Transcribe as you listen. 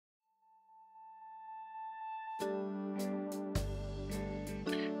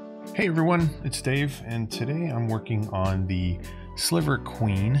Hey everyone, it's Dave, and today I'm working on the Sliver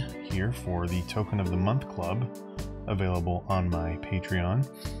Queen here for the Token of the Month Club, available on my Patreon.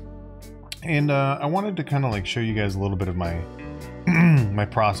 And I wanted to kind of like show you guys a little bit of my my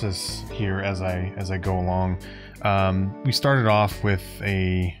process here as I go along. We started off with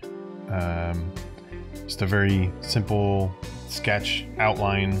a just a very simple sketch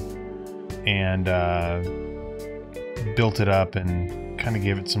outline, and built it up and kind of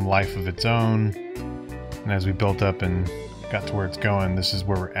gave it some life of its own. And as we built up and got to where it's going, this is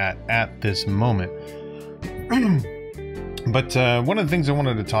where we're at this moment. But one of the things I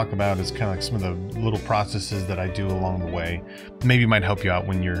wanted to talk about is kind of like some of the little processes that I do along the way. Maybe might help you out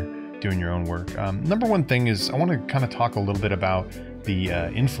when you're doing your own work. Number one thing is I want to kind of talk a little bit about the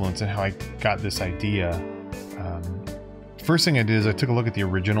influence and how I got this idea. First thing I did is I took a look at the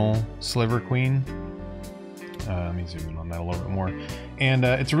original Sliver Queen. Let me zoom in on that a little bit more. And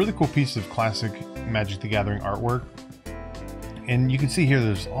it's a really cool piece of classic Magic the Gathering artwork. And you can see here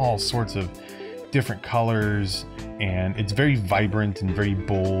there's all sorts of different colors, and it's very vibrant and very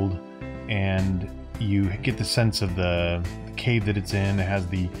bold. And you get the sense of the cave that it's in. It has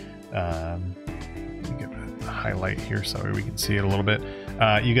the let me get a highlight here so we can see it a little bit.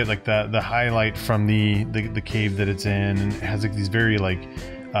 You get like the highlight from the cave that it's in, and it has like these very like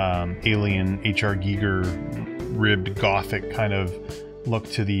alien H.R. Giger ribbed gothic kind of look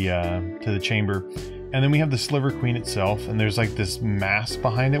to the chamber. And then we have the Sliver Queen itself, and there's like this mass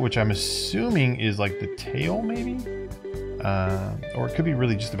behind it, which I'm assuming is like the tail, maybe, or it could be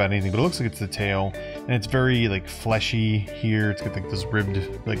really just about anything, but it looks like it's the tail. And it's very like fleshy here. It's got like this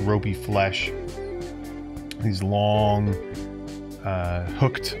ribbed, like ropey flesh, these long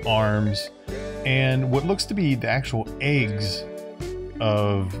hooked arms, and what looks to be the actual eggs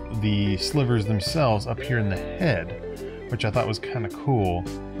of the slivers themselves up here in the head, which I thought was kind of cool.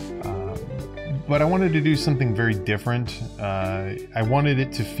 But I wanted to do something very different. I wanted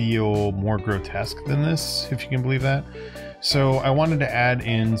it to feel more grotesque than this, if you can believe that. So I wanted to add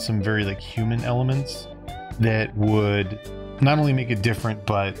in some very like human elements that would not only make it different,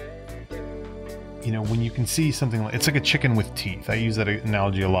 but you know, when you can see something like, it's like a chicken with teeth. I use that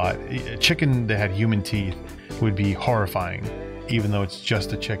analogy a lot. A chicken that had human teeth would be horrifying, even though it's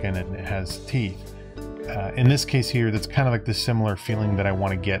just a chicken and it has teeth. In this case here, that's kind of like the similar feeling that I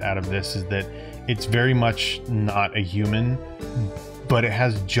want to get out of this, is that it's very much not a human, but it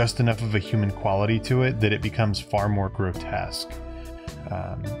has just enough of a human quality to it that it becomes far more grotesque.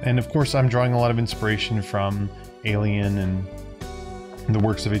 And of course, I'm drawing a lot of inspiration from Alien and the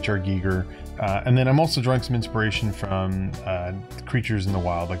works of H.R. Giger. And then I'm also drawing some inspiration from creatures in the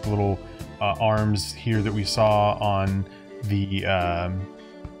wild, like the little arms here that we saw on the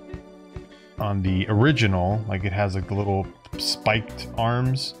original. Like it has like the little spiked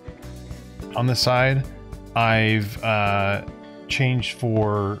arms on the side. I've changed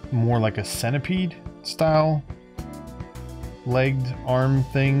for more like a centipede style legged arm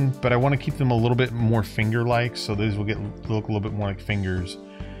thing, but I want to keep them a little bit more finger-like, so those will look a little bit more like fingers.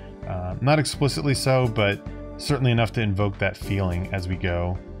 Not explicitly so, but certainly enough to invoke that feeling as we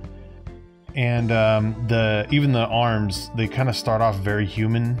go. And even the arms, they kind of start off very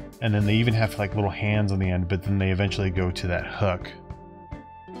human, and then they even have like little hands on the end, but then they eventually go to that hook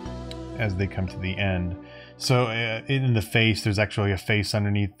as they come to the end. So in the face, there's actually a face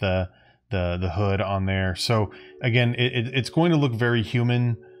underneath the hood on there. So again, it's going to look very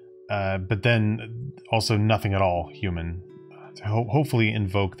human, but then also nothing at all human, to hopefully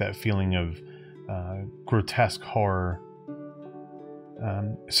invoke that feeling of grotesque horror.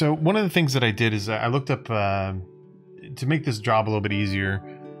 So one of the things that I did is I looked up, to make this job a little bit easier,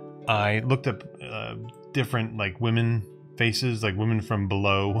 I looked up different like women faces, like women from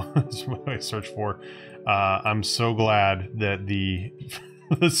below. That's what I searched for. I'm so glad that the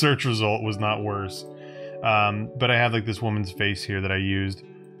the search result was not worse. But I have like this woman's face here that I used.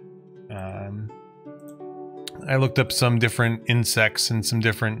 I looked up some different insects and some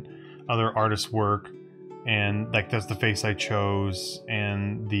different other artists' work, and like that's the face I chose.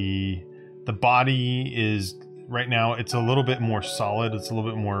 And the body is, right now it's a little bit more solid. It's a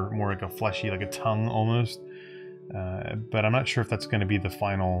little bit more like a fleshy, like a tongue almost. But I'm not sure if that's going to be the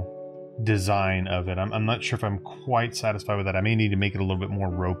final design of it. I'm not sure if I'm quite satisfied with that. I may need to make it a little bit more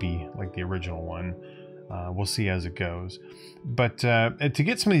ropey like the original one. We'll see as it goes. But to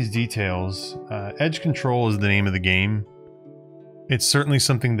get some of these details, edge control is the name of the game. It's certainly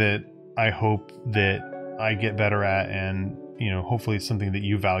something that I hope that I get better at, and you know, hopefully it's something that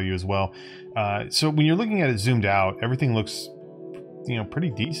you value as well. So when you're looking at it zoomed out, everything looks, you know, pretty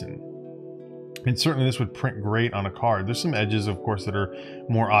decent. And certainly this would print great on a card. There's some edges, of course, that are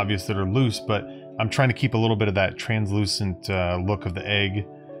more obvious that are loose, but I'm trying to keep a little bit of that translucent look of the egg.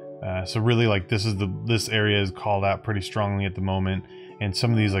 So really, like, this area is called out pretty strongly at the moment, and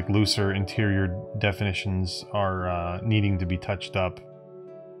some of these like looser interior definitions are needing to be touched up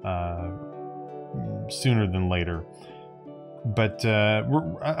sooner than later. But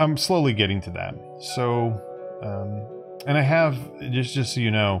I'm slowly getting to that. So, and I have, just so you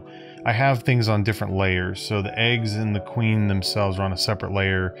know, I have things on different layers. So the eggs and the queen themselves are on a separate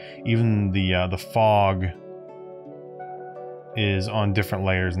layer. Even the fog is on different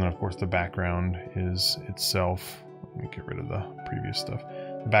layers, and then of course the background is itself. Let me get rid of the previous stuff.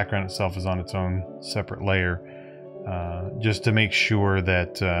 The background itself is on its own separate layer, just to make sure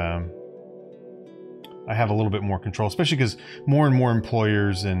that I have a little bit more control, especially because more and more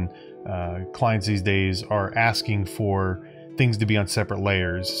employers and clients these days are asking for things to be on separate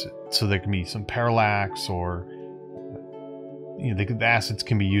layers, so there can be some parallax, or the assets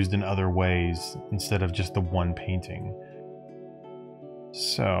can be used in other ways instead of just the one painting.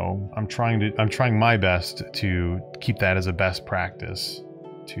 So I'm trying my best to keep that as a best practice,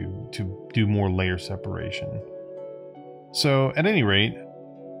 to do more layer separation. So at any rate,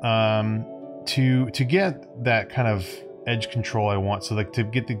 to get that kind of edge control I want, so like to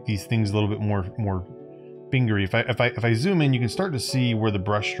get these things a little bit more fingery. If I zoom in, you can start to see where the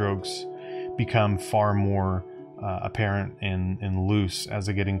brush strokes become far more apparent and loose as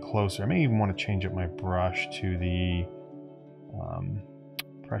they're getting closer. I may even want to change up my brush to the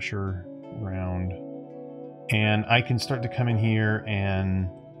pressure round, and I can start to come in here and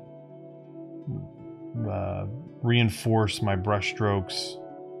reinforce my brush strokes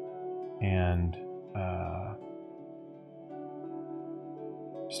and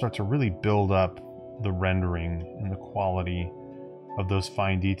start to really build up the rendering and the quality of those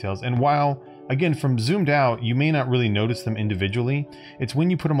fine details. And while, again, from zoomed out, you may not really notice them individually, it's when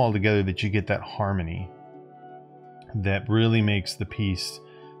you put them all together that you get that harmony that really makes the piece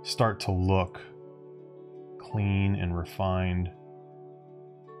start to look clean and refined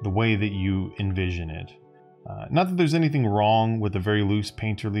the way that you envision it. Not that there's anything wrong with a very loose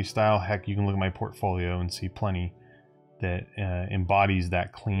painterly style. Heck, you can look at my portfolio and see plenty that embodies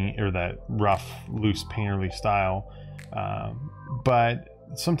that clean, or that rough, loose painterly style. But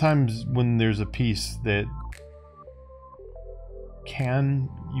sometimes when there's a piece that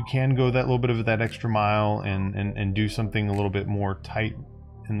you can go that little bit of that extra mile and do something a little bit more tight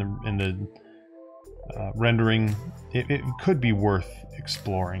in the rendering, it could be worth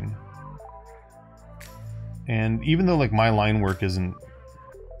exploring. And even though like my line work isn't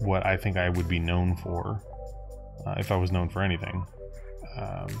what I think I would be known for, if I was known for anything,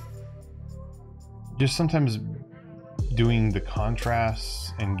 just sometimes doing the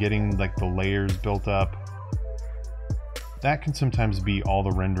contrasts and getting like the layers built up, that can sometimes be all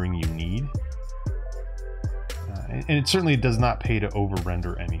the rendering you need. And it certainly does not pay to over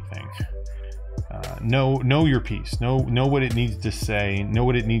render anything. Know your piece, know what it needs to say, know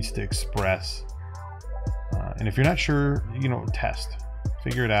what it needs to express. And if you're not sure, test,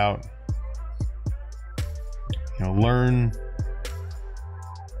 figure it out, learn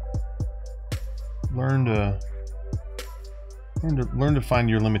to find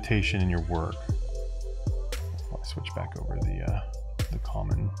your limitation in your work. I'll switch back over the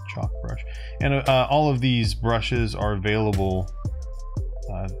common chalk brush, and all of these brushes are available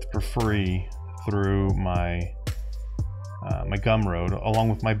for free through my Gumroad, along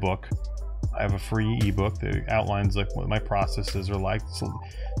with my book. I have a free ebook that outlines like what my processes are like. So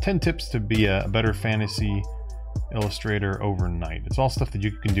 10 tips to be a better fantasy illustrator overnight. It's all stuff that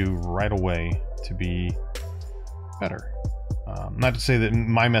you can do right away to be better. Not to say that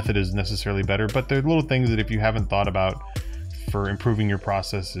my method is necessarily better, but they're little things that if you haven't thought about for improving your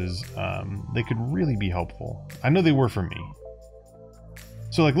processes, they could really be helpful. I know they were for me.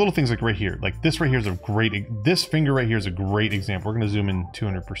 So like little things like right here, like this right here is this finger right here is a great example. We're going to zoom in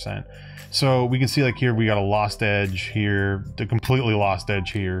 200%. So we can see like here, we got a lost edge here, the completely lost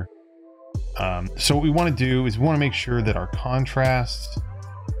edge here. So what we want to do is we want to make sure that our contrasts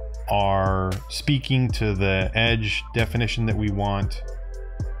are speaking to the edge definition that we want.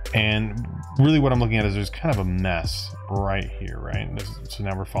 And really what I'm looking at is there's kind of a mess right here, right? So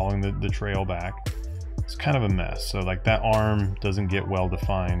now we're following the trail back. It's kind of a mess. So like that arm doesn't get well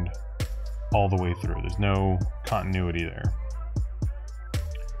defined all the way through. There's no continuity there.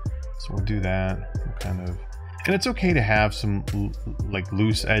 So we'll do that. We'll kind of, and it's okay to have some like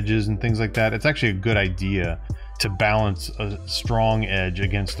loose edges and things like that. It's actually a good idea to balance a strong edge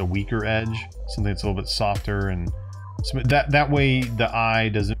against a weaker edge, something that's a little bit softer, and so that way the eye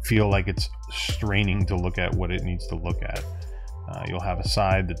doesn't feel like it's straining to look at what it needs to look at. You'll have a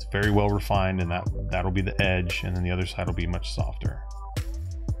side that's very well refined, and that'll be the edge, and then the other side will be much softer.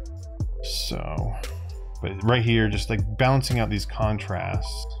 So, but right here, just like balancing out these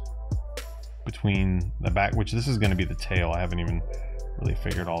contrasts between the back, which this is going to be the tail. I haven't even really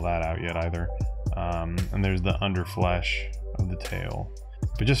figured all that out yet either. And there's the under flesh of the tail.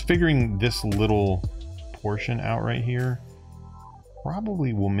 But just figuring this little portion out right here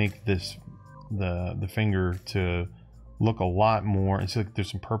probably will make this the finger to look a lot more. It's like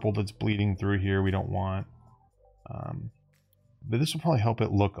there's some purple that's bleeding through here we don't want. But this will probably help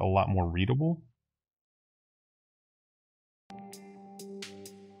it look a lot more readable.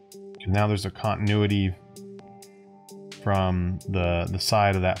 Now there's a continuity from the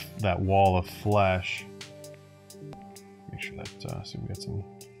side of that wall of flesh. Make sure that so we got some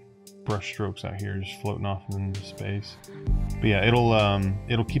brush strokes out here just floating off into space. But yeah,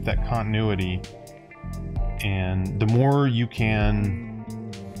 it'll keep that continuity, and the more you can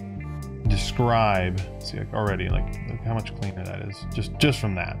describe, see, like already, like how much cleaner that is just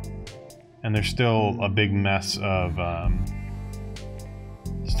from that. And there's still a big mess of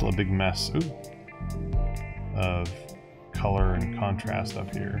of color and contrast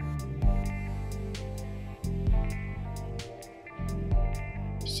up here.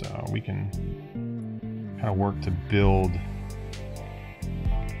 So we can kind of work to build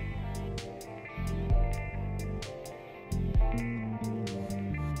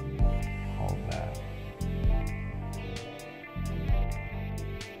all of that.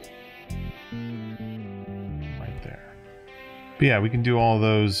 Right there. But yeah, we can do all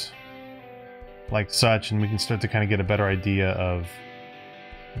those like such, and we can start to kind of get a better idea of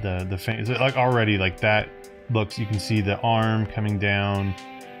the thing. Like already, like that looks, you can see the arm coming down.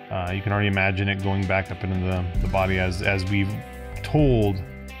 You can already imagine it going back up into the body as we've told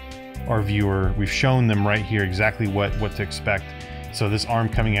our viewer. We've shown them right here exactly what to expect. So this arm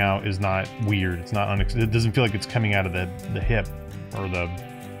coming out is not weird. It's not it doesn't feel like it's coming out of the hip or the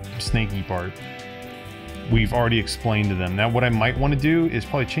snaky part. We've already explained to them. Now what I might want to do is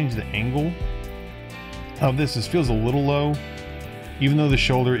probably change the angle of this. This feels a little low. Even though the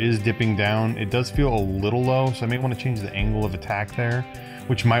shoulder is dipping down, it does feel a little low, so I may want to change the angle of attack there,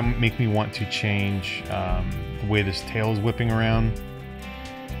 which might make me want to change the way this tail is whipping around.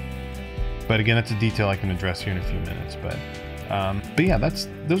 But again, that's a detail I can address here in a few minutes. But yeah,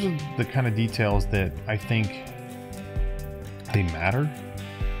 those are the kind of details that I think they matter.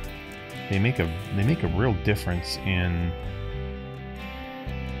 They make a real difference in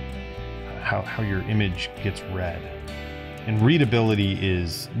how your image gets read. And readability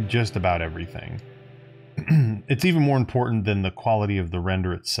is just about everything. It's even more important than the quality of the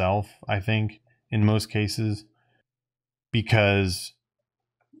render itself, I think, in most cases, because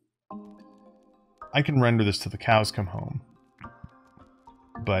I can render this till the cows come home.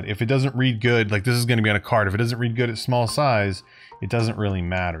 But if it doesn't read good, like this is going to be on a card, if it doesn't read good at small size, it doesn't really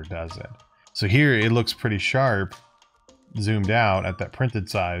matter, does it? So here it looks pretty sharp, zoomed out at that printed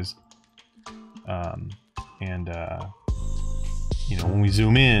size. You know, when we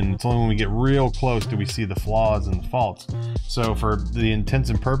zoom in, it's only when we get real close do we see the flaws and the faults. So for the intents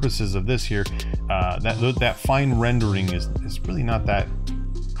and purposes of this here, that fine rendering is really not that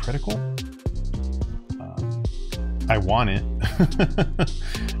critical. I want it,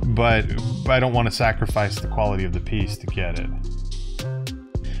 but I don't want to sacrifice the quality of the piece to get it.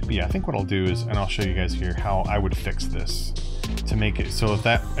 But yeah, I think what I'll do is, and I'll show you guys here how I would fix this to make it so if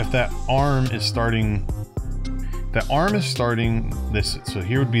that arm is starting. The arm is starting this, so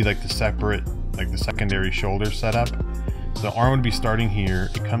here would be like the separate, like the secondary shoulder setup. So the arm would be starting here,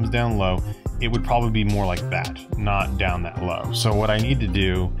 it comes down low. It would probably be more like that, not down that low. So what I need to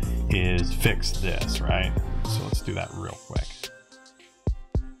do is fix this, right? So let's do that real quick.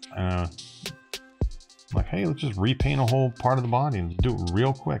 Like, hey, let's just repaint a whole part of the body and do it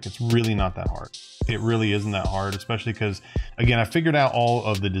real quick. It's really not that hard. It really isn't that hard, especially because, again, I figured out all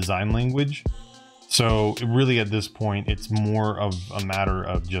of the design language. So really at this point, it's more of a matter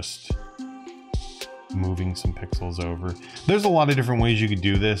of just moving some pixels over. There's a lot of different ways you could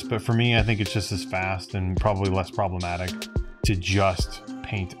do this, but for me, I think it's just as fast and probably less problematic to just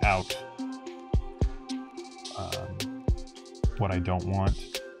paint out what I don't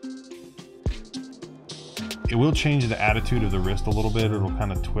want. It will change the attitude of the wrist a little bit. It'll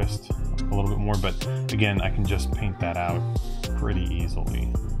kind of twist a little bit more, but again, I can just paint that out pretty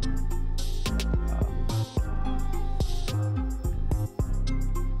easily.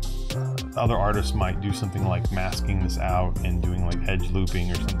 Other artists might do something like masking this out and doing like edge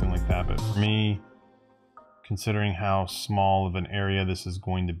looping or something like that, but for me, considering how small of an area this is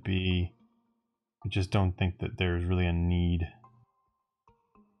going to be, I just don't think that there's really a need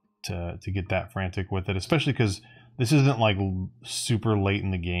to get that frantic with it, especially because this isn't like super late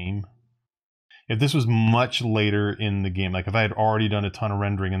in the game. If this was much later in the game, like if I had already done a ton of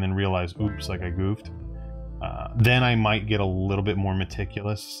rendering and then realized, oops, like I goofed, then I might get a little bit more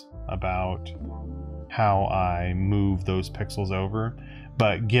meticulous about how I move those pixels over.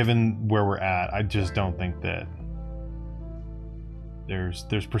 But given where we're at, I just don't think that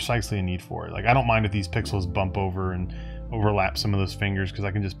there's precisely a need for it. Like, I don't mind if these pixels bump over and overlap some of those fingers, because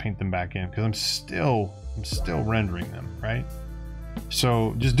I can just paint them back in, because I'm still rendering them, right?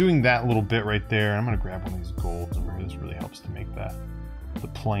 So just doing that little bit right there, I'm gonna grab one of these golds over here. This really helps to make the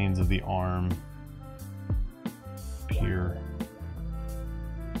planes of the arm appear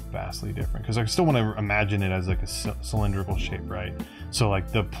vastly different, because I still want to imagine it as like a cylindrical shape, right? So like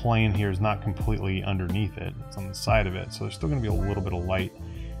the plane here is not completely underneath it, it's on the side of it, so there's still going to be a little bit of light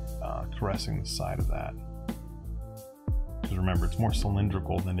caressing the side of that, because remember, it's more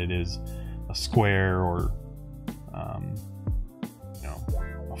cylindrical than it is a square or you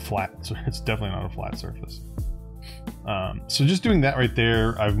know, a flat. So it's definitely not a flat surface. So just doing that right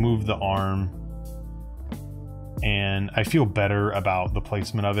there, I've moved the arm, and I feel better about the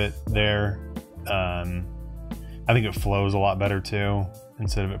placement of it there. I think it flows a lot better too,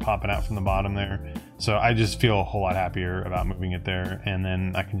 instead of it popping out from the bottom there. So I just feel a whole lot happier about moving it there, and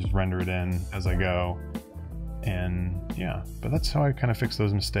then I can just render it in as I go. And yeah, but that's how I kind of fix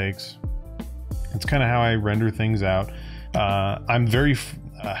those mistakes. It's kind of how I render things out. I'm very,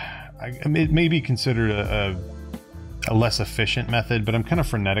 it may be considered a less efficient method, but I'm kind of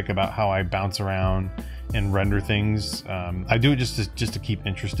frenetic about how I bounce around and render things. I do it just to keep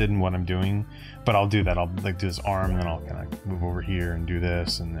interested in what I'm doing, but I'll do that. I'll like do this arm, and then I'll kind of move over here and do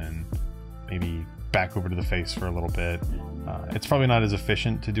this, and then maybe back over to the face for a little bit. It's probably not as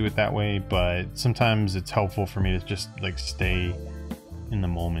efficient to do it that way, but sometimes it's helpful for me to just like stay in the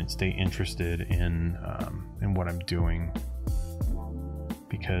moment, stay interested in what I'm doing,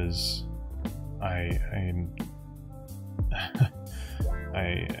 because I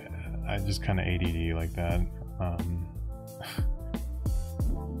just kind of ADD like that.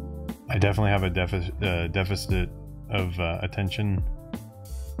 I definitely have a deficit of attention.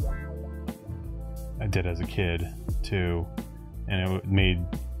 I did as a kid too, and it made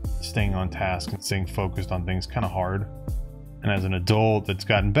staying on task and staying focused on things kind of hard. And as an adult, it's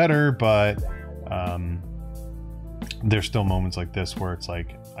gotten better, but there's still moments like this where it's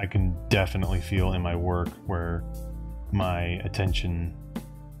like I can definitely feel in my work where my attention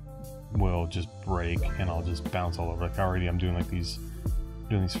will just break and I'll just bounce all over. Like already I'm doing like these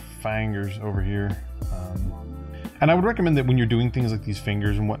fingers over here. And I would recommend that when you're doing things like these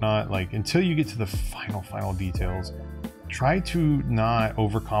fingers and whatnot, like until you get to the final details, try to not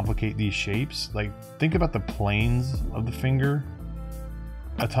overcomplicate these shapes. Like think about the planes of the finger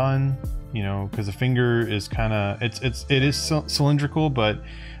a ton, you know, because the finger is kind of, it is cylindrical, but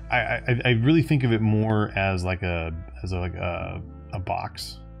I really think of it more as like a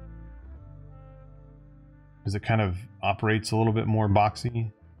box, because it kind of operates a little bit more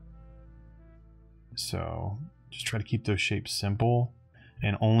boxy. So just try to keep those shapes simple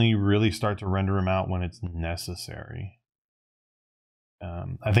and only really start to render them out when it's necessary.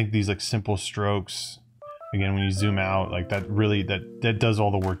 I think these like simple strokes, again, when you zoom out, like that really, that does all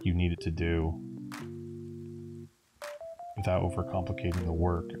the work you need it to do without overcomplicating the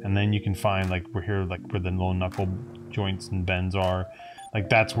work. And then you can find like we're here, like where the little knuckle joints and bends are, like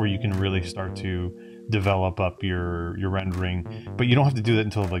that's where you can really start to develop up your rendering. But you don't have to do that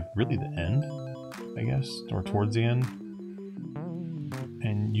until like really the end, I guess, or towards the end.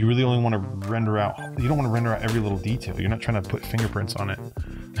 And you really only want to render out, you don't want to render out every little detail. You're not trying to put fingerprints on it.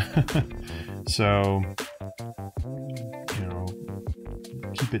 So, you know,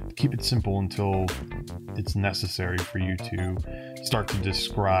 keep it simple until it's necessary for you to start to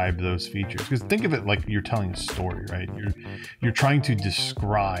describe those features. Because think of it like you're telling a story, right? You're trying to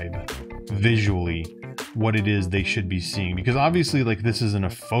describe visually what it is they should be seeing, because obviously like this isn't a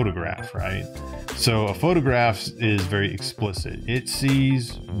photograph, right? So a photograph is very explicit. It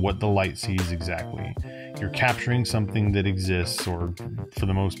sees what the light sees exactly. You're capturing something that exists, or for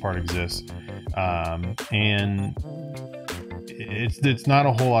the most part exists, and it's not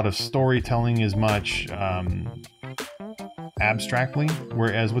a whole lot of storytelling as much abstractly,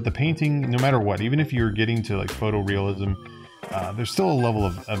 whereas with the painting, no matter what, even if you're getting to like photorealism, there's still a level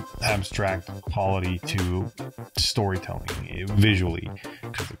of abstract quality to storytelling visually,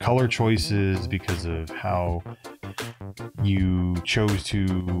 because of color choices, because of how you chose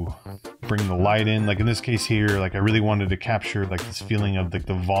to bring the light in. Like in this case here, like I really wanted to capture like this feeling of like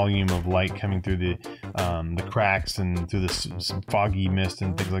the volume of light coming through the cracks and through some foggy mist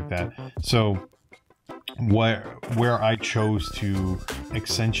and things like that. So where I chose to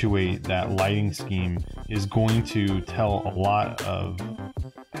accentuate that lighting scheme is going to tell a lot of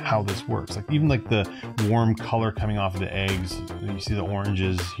how this works. Like even like the warm color coming off of the eggs, you see the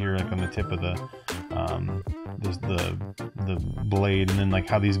oranges here like on the tip of the blade, and then like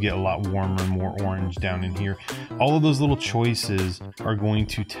how these get a lot warmer and more orange down in here. All of those little choices are going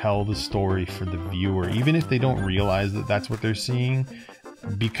to tell the story for the viewer, even if they don't realize that that's what they're seeing,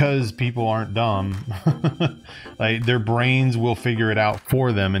 because people aren't dumb. Like their brains will figure it out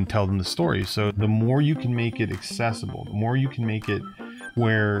for them and tell them the story. So the more you can make it accessible, the more you can make it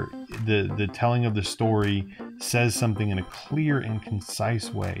where the telling of the story says something in a clear and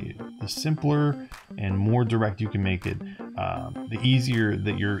concise way, the simpler and more direct you can make it, the easier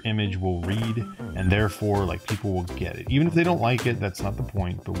that your image will read, and therefore like people will get it. Even if they don't like it, that's not the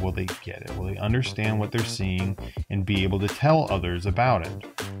point, but will they get it? Will they understand what they're seeing and be able to tell others about it?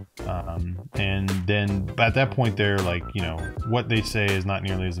 And then at that point they're like, you know, what they say is not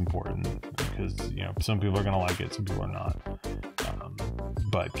nearly as important, because, you know, some people are going to like it, some people are not.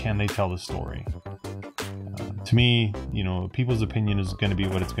 But can they tell the story? To me, you know, people's opinion is going to be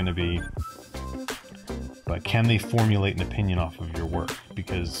what it's going to be. But can they formulate an opinion off of your work?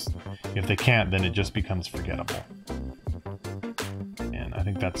 Because if they can't, then it just becomes forgettable. And I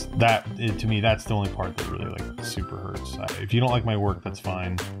think to me, that's the only part that really like super hurts. If you don't like my work, that's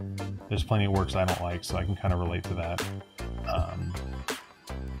fine. There's plenty of works I don't like, so I can kind of relate to that.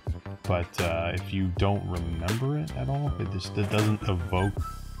 But if you don't remember it at all, it doesn't evoke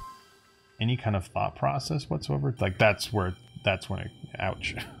any kind of thought process whatsoever, like that's when it,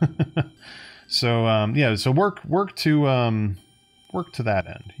 ouch. So yeah, so work to that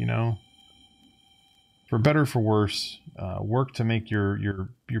end, you know, for better, for worse. Work to make your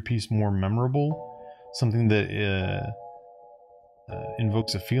piece more memorable, something that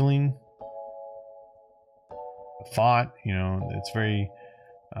invokes a feeling, a thought. You know, it's very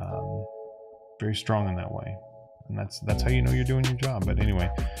strong in that way, and that's how you know you're doing your job. But anyway,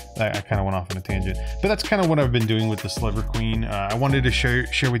 I kind of went off on a tangent, but that's kind of what I've been doing with the Sliver Queen. I wanted to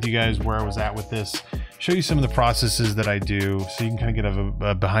share with you guys where I was at with this, show you some of the processes that I do, so you can kind of get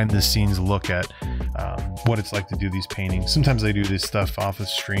a behind the scenes look at what it's like to do these paintings. Sometimes I do this stuff off of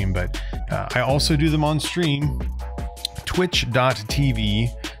stream, but I also do them on stream.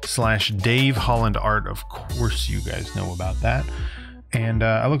 Twitch.tv/Dave Holland Art. Of course, you guys know about that. And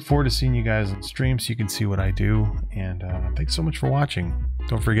I look forward to seeing you guys on stream so you can see what I do. And thanks so much for watching.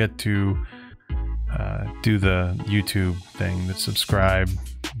 Don't forget to do the YouTube thing, that subscribe,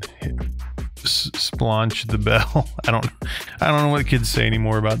 splunch the bell. I don't know what kids say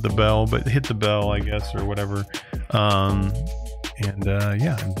anymore about the bell, but hit the bell, I guess, or whatever.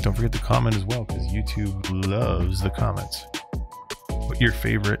 Yeah, and don't forget to comment as well, because YouTube loves the comments. What your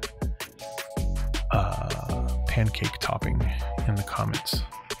favorite pancake topping in the comments.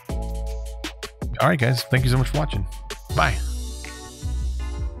 All right, guys, thank you so much for watching. Bye.